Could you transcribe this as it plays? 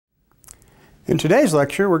In today's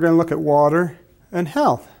lecture, we're going to look at water and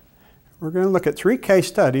health. We're going to look at 3 case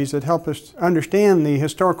studies that help us understand the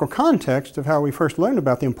historical context of how we first learned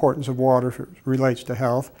about the importance of water as it relates to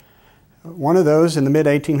health. One of those in the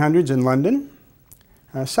mid-1800s in London.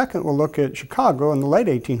 Second, we'll look at Chicago in the late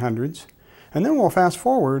 1800s. And then we'll fast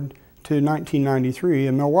forward to 1993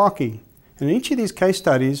 in Milwaukee. And in each of these case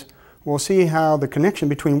studies, we'll see how the connection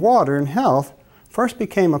between water and health first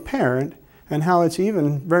became apparent and how it's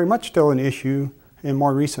even very much still an issue in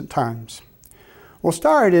more recent times. We'll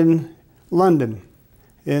start in London.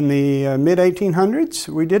 In the mid-1800s,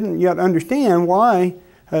 we didn't yet understand why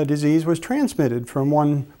disease was transmitted from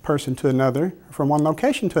one person to another, from one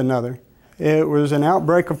location to another. It was an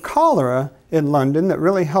outbreak of cholera in London that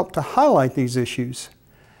really helped to highlight these issues.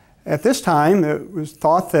 At this time, it was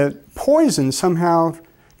thought that poison somehow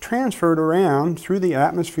transferred around through the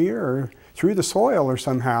atmosphere or through the soil or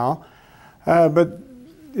somehow, but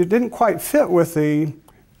it didn't quite fit with the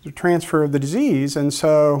transfer of the disease, and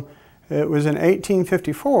so it was in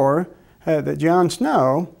 1854 that John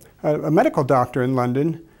Snow, a medical doctor in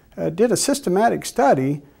London, did a systematic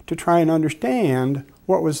study to try and understand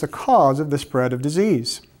what was the cause of the spread of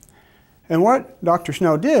disease. And what Dr.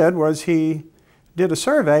 Snow did was he did a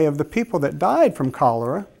survey of the people that died from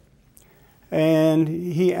cholera, and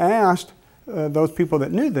he asked those people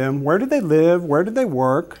that knew them, where did they live, where did they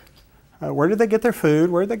work, where did they get their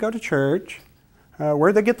food, where did they go to church,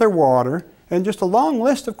 where did they get their water, and just a long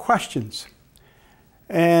list of questions.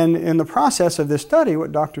 And in the process of this study,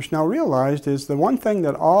 what Dr. Snow realized is the one thing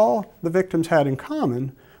that all the victims had in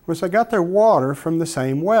common was they got their water from the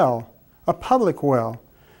same well, a public well.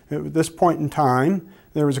 At this point in time,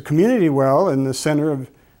 there was a community well in the center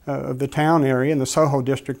of the town area in the Soho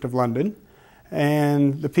district of London,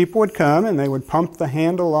 and the people would come and they would pump the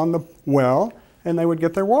handle on the well and they would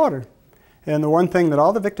get their water. And the one thing that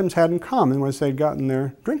all the victims had in common was they'd gotten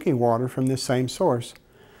their drinking water from this same source.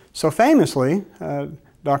 So famously,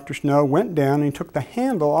 Dr. Snow went down and he took the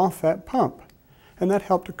handle off that pump, and that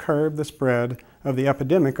helped to curb the spread of the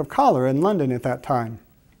epidemic of cholera in London at that time.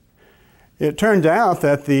 It turned out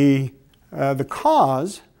that the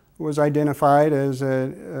cause was identified as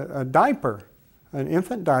a diaper, an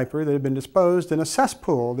infant diaper that had been disposed in a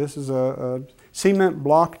cesspool. This is a cement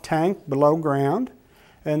block tank below ground,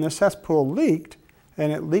 and the cesspool leaked,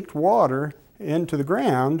 and it leaked water into the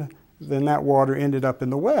ground. Then that water ended up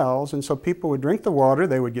in the wells, and so people would drink the water,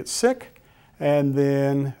 they would get sick, and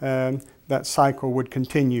then that cycle would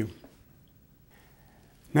continue.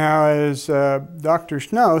 Now, as Dr.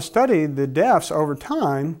 Snow studied the deaths over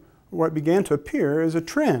time, what began to appear is a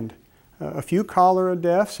trend. A few cholera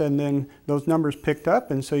deaths, and then those numbers picked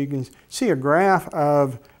up, and so you can see a graph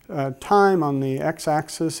of time on the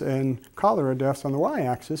x-axis and cholera deaths on the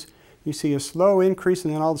y-axis. You see a slow increase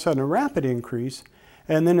and then all of a sudden a rapid increase.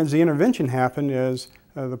 And then as the intervention happened, as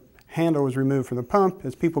the handle was removed from the pump,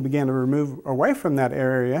 as people began to remove away from that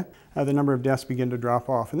area, the number of deaths began to drop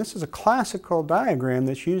off. And this is a classical diagram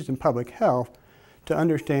that's used in public health to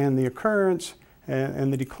understand the occurrence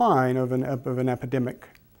and the decline of an epidemic.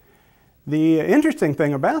 The interesting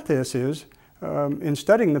thing about this is, in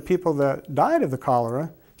studying the people that died of the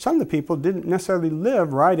cholera, some of the people didn't necessarily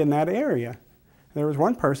live right in that area. There was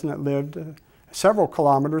one person that lived several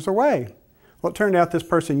kilometers away. Well, it turned out this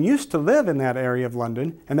person used to live in that area of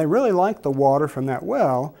London, and they really liked the water from that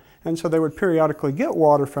well, and so they would periodically get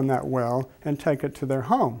water from that well and take it to their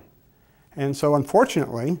home. And so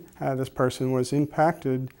unfortunately, this person was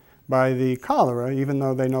impacted by the cholera, even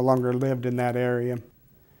though they no longer lived in that area.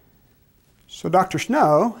 So Dr.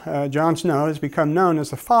 Snow, John Snow, has become known as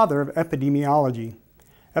the father of epidemiology.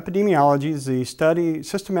 Epidemiology is the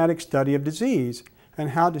systematic study of disease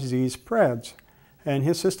and how disease spreads. And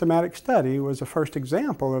his systematic study was the first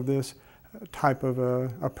example of this type of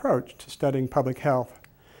approach to studying public health.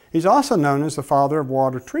 He's also known as the father of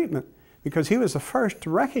water treatment because he was the first to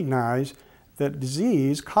recognize that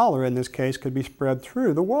disease, cholera in this case, could be spread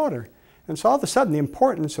through the water. And so all of a sudden the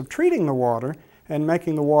importance of treating the water and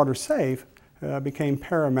making the water safe became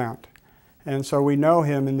paramount. And so we know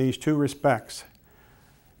him in these 2 respects.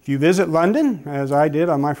 If you visit London, as I did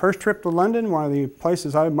on my first trip to London, one of the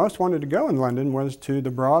places I most wanted to go in London was to the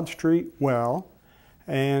Broad Street Well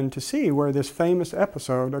and to see where this famous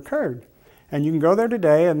episode occurred. And you can go there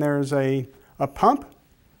today, and there's a pump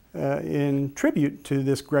in tribute to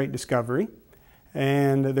this great discovery.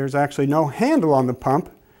 And there's actually no handle on the pump.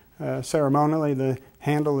 Ceremonially, the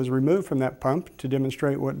handle is removed from that pump to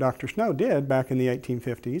demonstrate what Dr. Snow did back in the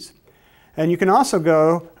 1850s. And you can also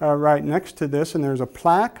go right next to this, and there's a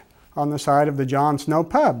plaque on the side of the John Snow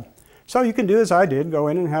pub. So you can do as I did, go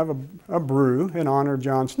in and have a brew in honor of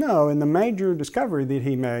John Snow and the major discovery that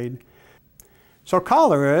he made. So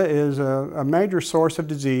cholera is a major source of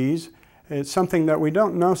disease. It's something that we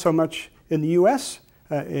don't know so much in the U.S.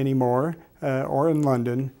 Anymore, or in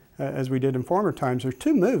London, as we did in former times. There are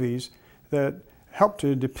two movies that help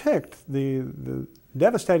to depict the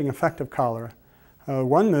devastating effect of cholera.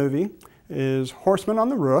 One movie is Horseman on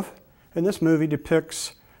the Roof, and this movie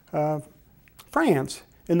depicts France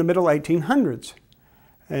in the middle 1800s.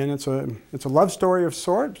 And it's a love story of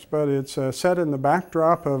sorts, but it's set in the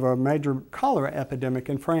backdrop of a major cholera epidemic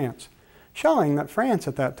in France, showing that France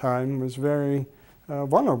at that time was very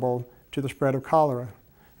vulnerable to the spread of cholera.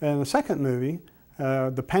 And the second movie,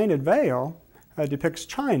 The Painted Veil, depicts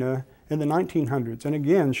China in the 1900s, and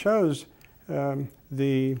again shows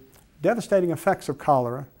the devastating effects of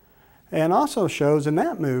cholera, and also shows in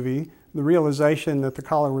that movie the realization that the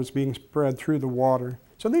cholera was being spread through the water.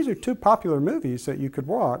 So these are two popular movies that you could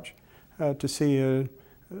watch to see a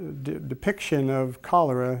depiction of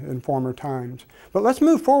cholera in former times. But let's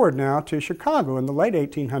move forward now to Chicago in the late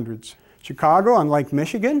 1800s. Chicago on Lake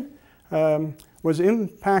Michigan was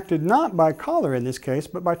impacted not by cholera in this case,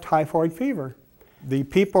 but by typhoid fever. The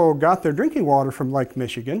people got their drinking water from Lake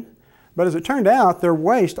Michigan, but as it turned out, their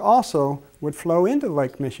waste also would flow into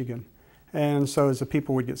Lake Michigan. And so as the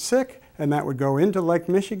people would get sick, and that would go into Lake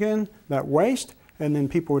Michigan, that waste, and then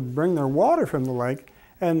people would bring their water from the lake,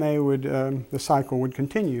 and they would, the cycle would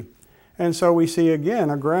continue. And so we see again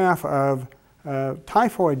a graph of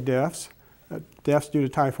typhoid deaths, deaths due to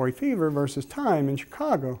typhoid fever versus time in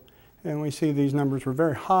Chicago. And we see these numbers were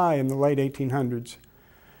very high in the late 1800s.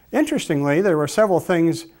 Interestingly, there were several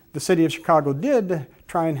things the city of Chicago did to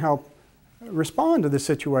try and help respond to the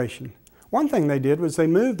situation. One thing they did was they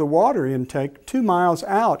moved the water intake 2 miles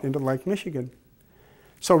out into Lake Michigan.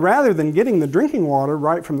 So rather than getting the drinking water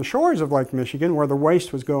right from the shores of Lake Michigan, where the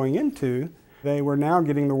waste was going into, they were now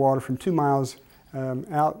getting the water from 2 miles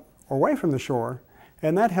out away from the shore,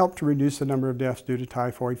 and that helped to reduce the number of deaths due to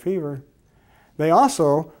typhoid fever. They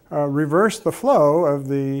also reversed the flow of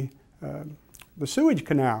the sewage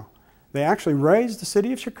canal. They actually raised the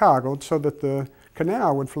city of Chicago so that the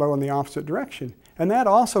canal would flow in the opposite direction, and that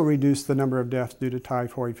also reduced the number of deaths due to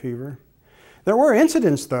typhoid fever. There were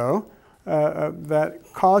incidents, though, that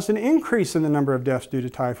caused an increase in the number of deaths due to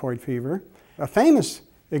typhoid fever. A famous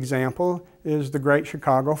example is the Great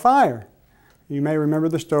Chicago Fire. You may remember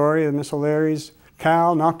the story of Miss O'Leary's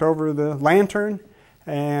cow knocked over the lantern,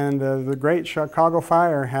 and the Great Chicago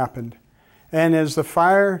Fire happened. And as the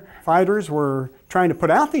firefighters were trying to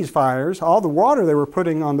put out these fires, all the water they were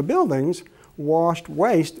putting on the buildings washed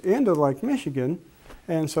waste into Lake Michigan,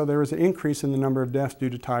 and so there was an increase in the number of deaths due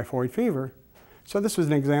to typhoid fever. So this was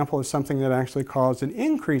an example of something that actually caused an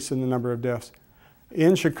increase in the number of deaths.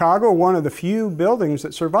 In Chicago, one of the few buildings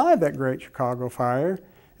that survived that Great Chicago Fire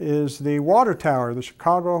is the water tower, the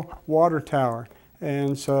Chicago Water Tower.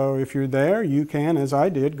 And so if you're there, you can, as I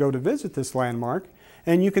did, go to visit this landmark,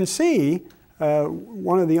 and you can see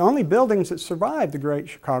one of the only buildings that survived the Great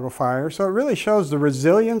Chicago Fire. So it really shows the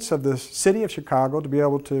resilience of the city of Chicago to be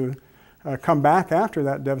able to come back after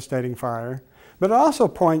that devastating fire. But it also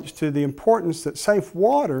points to the importance that safe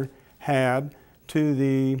water had to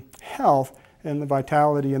the health and the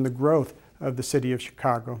vitality and the growth of the city of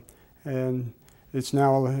Chicago. And it's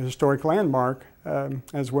now a historic landmark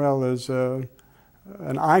as well as an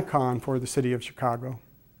icon for the city of Chicago.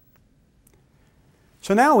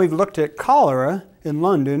 So now we've looked at cholera in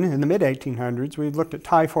London in the mid-1800s. We've looked at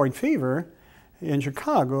typhoid fever in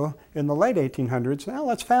Chicago in the late 1800s. Now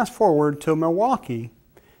let's fast forward to Milwaukee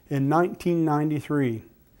in 1993.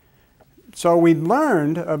 So we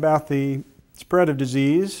learned about the spread of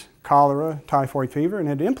disease, cholera, typhoid fever, and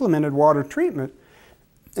had implemented water treatment,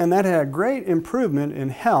 and that had a great improvement in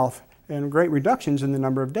health and great reductions in the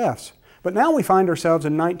number of deaths. But now we find ourselves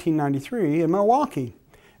in 1993 in Milwaukee.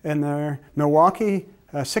 And Milwaukee,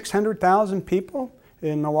 600,000 people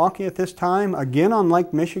in Milwaukee at this time, again on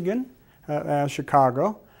Lake Michigan as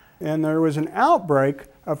Chicago. And there was an outbreak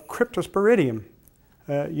of cryptosporidium,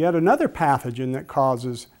 yet another pathogen that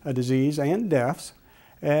causes a disease and deaths.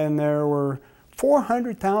 And there were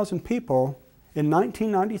 400,000 people in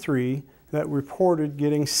 1993 that reported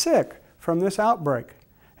getting sick from this outbreak.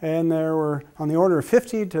 And there were on the order of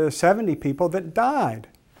 50 to 70 people that died.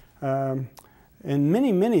 And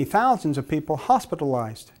many, many thousands of people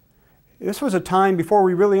hospitalized. This was a time before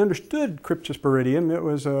we really understood cryptosporidium. It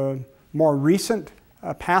was a more recent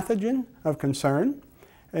pathogen of concern.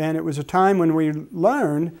 And it was a time when we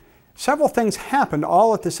learned several things happened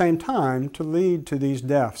all at the same time to lead to these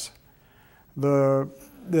deaths. There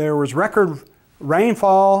was record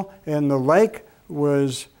rainfall in the lake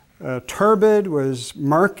was turbid, was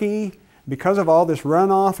murky because of all this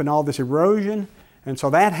runoff and all this erosion. And so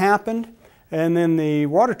that happened. And then the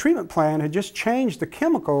water treatment plant had just changed the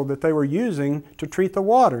chemical that they were using to treat the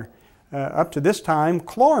water. Up to this time,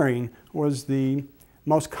 chlorine was the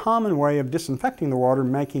most common way of disinfecting the water,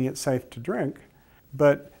 making it safe to drink.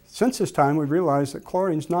 But since this time, we've realized that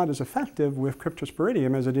chlorine is not as effective with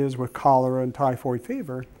cryptosporidium as it is with cholera and typhoid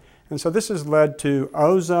fever. And so this has led to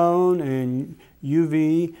ozone and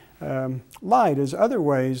UV light as other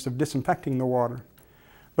ways of disinfecting the water.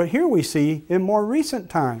 But here we see, in more recent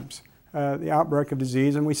times, the outbreak of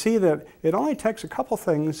disease, and we see that it only takes a couple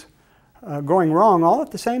things going wrong all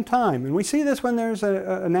at the same time. And we see this when there's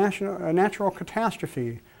a natural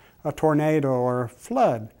catastrophe, a tornado or a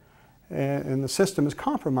flood, and the system is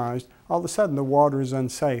compromised. All of a sudden the water is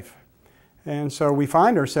unsafe. And so we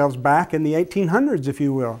find ourselves back in the 1800s, if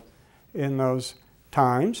you will, in those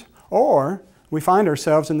times. Or we find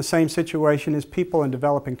ourselves in the same situation as people in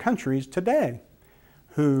developing countries today,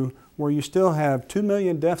 where you still have 2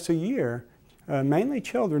 million deaths a year, mainly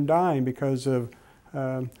children dying because of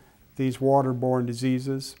these waterborne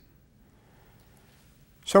diseases.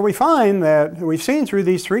 So we find that we've seen through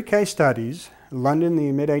these 3 case studies, London,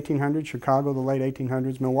 the mid-1800s, Chicago, the late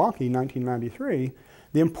 1800s, Milwaukee, 1993,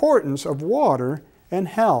 the importance of water and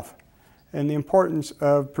health, and the importance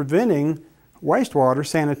of preventing wastewater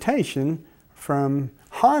sanitation from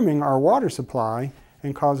harming our water supply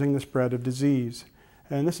and causing the spread of disease.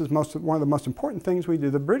 And this is one of the most important things we do.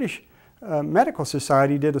 The British Medical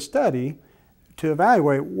Society did a study to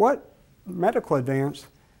evaluate what medical advance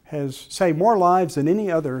has saved more lives than any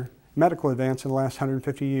other medical advance in the last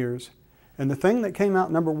 150 years. And the thing that came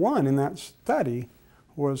out number 1 in that study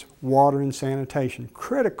was water and sanitation,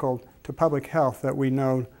 critical to public health that we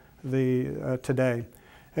know today.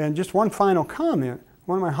 And just one final comment.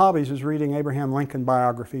 One of my hobbies is reading Abraham Lincoln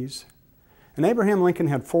biographies. And Abraham Lincoln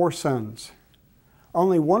had 4 sons.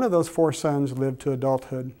 Only one of those 4 sons lived to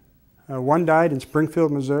adulthood. One died in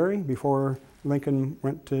Springfield, Missouri, before Lincoln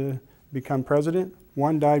went to become president.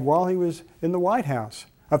 One died while he was in the White House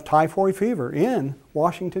of typhoid fever in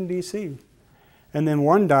Washington, D.C. And then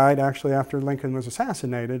one died actually after Lincoln was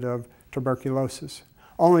assassinated of tuberculosis.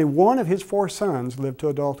 Only one of his 4 sons lived to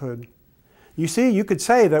adulthood. You see, you could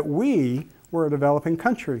say that we were a developing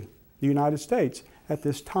country, the United States, at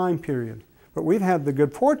this time period. But we've had the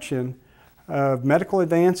good fortune of medical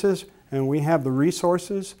advances, and we have the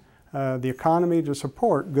resources, the economy to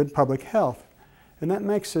support good public health. And that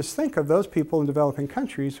makes us think of those people in developing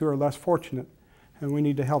countries who are less fortunate, and we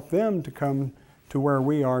need to help them to come to where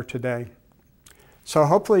we are today. So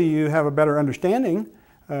hopefully you have a better understanding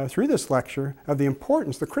through this lecture of the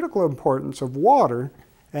importance, the critical importance of water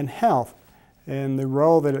and health, and the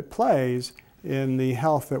role that it plays in the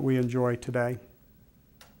health that we enjoy today.